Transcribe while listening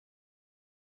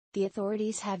The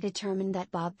authorities have determined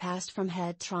that Bob passed from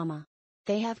head trauma.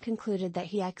 They have concluded that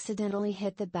he accidentally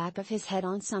hit the back of his head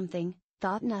on something,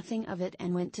 thought nothing of it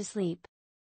and went to sleep.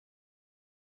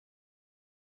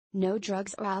 No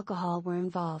drugs or alcohol were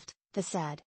involved, they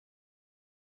said.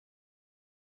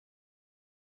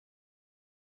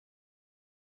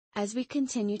 As we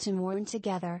continue to mourn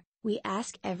together, we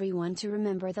ask everyone to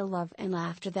remember the love and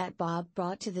laughter that Bob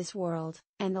brought to this world,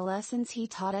 and the lessons he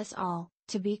taught us all,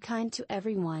 to be kind to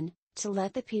everyone, to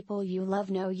let the people you love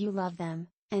know you love them,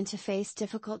 and to face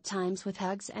difficult times with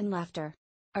hugs and laughter.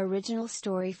 Original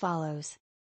story follows.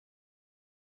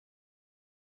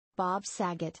 Bob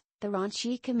Saget, the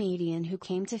raunchy comedian who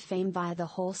came to fame via the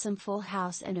wholesome Full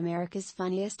House and America's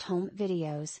Funniest Home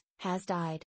Videos, has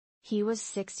died. He was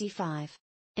 65.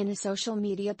 In a social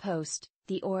media post,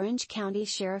 the Orange County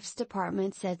Sheriff's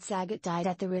Department said Saget died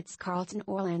at the Ritz-Carlton,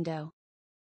 Orlando.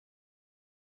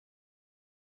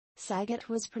 Saget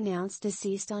was pronounced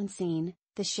deceased on scene,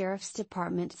 the Sheriff's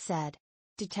Department said.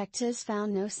 Detectives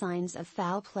found no signs of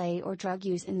foul play or drug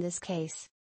use in this case.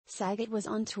 Saget was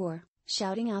on tour,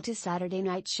 shouting out his Saturday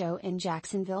night show in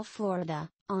Jacksonville, Florida,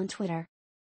 on Twitter.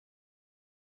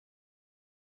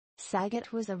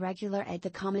 Saget was a regular at the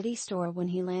Comedy Store when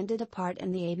he landed a part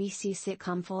in the ABC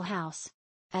sitcom Full House.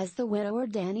 As the widower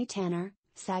Danny Tanner,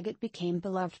 Saget became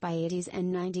beloved by 80s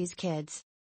and 90s kids.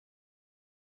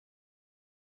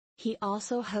 He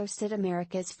also hosted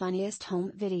America's Funniest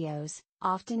Home Videos,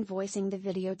 often voicing the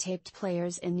videotaped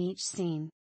players in each scene.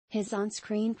 His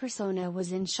on-screen persona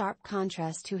was in sharp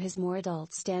contrast to his more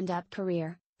adult stand-up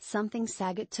career, something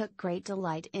Saget took great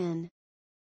delight in.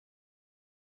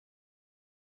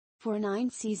 For 9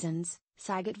 seasons,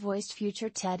 Saget voiced future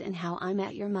Ted in How I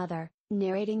Met Your Mother,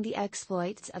 narrating the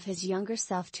exploits of his younger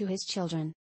self to his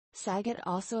children. Saget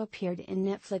also appeared in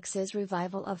Netflix's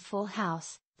revival of Full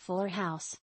House, Fuller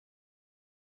House.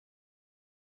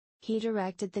 He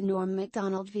directed the Norm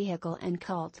Macdonald vehicle and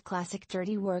cult classic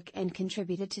Dirty Work and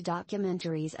contributed to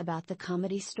documentaries about the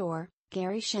Comedy Store,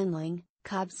 Gary Shandling,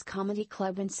 Cobb's Comedy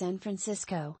Club in San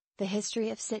Francisco, the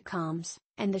history of sitcoms,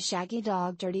 and the Shaggy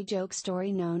Dog dirty joke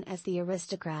story known as The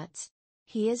Aristocrats.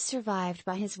 He is survived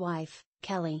by his wife,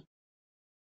 Kelly.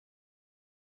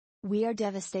 We are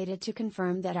devastated to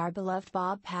confirm that our beloved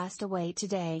Bob passed away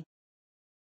today.